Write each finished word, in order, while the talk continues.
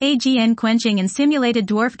AGN Quenching in Simulated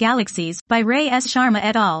Dwarf Galaxies, by Ray S. Sharma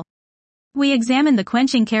et al. We examine the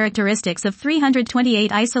quenching characteristics of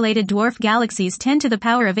 328 isolated dwarf galaxies 10 to the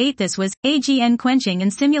power of 8. This was AGN Quenching in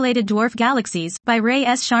Simulated Dwarf Galaxies, by Ray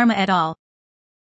S. Sharma et al.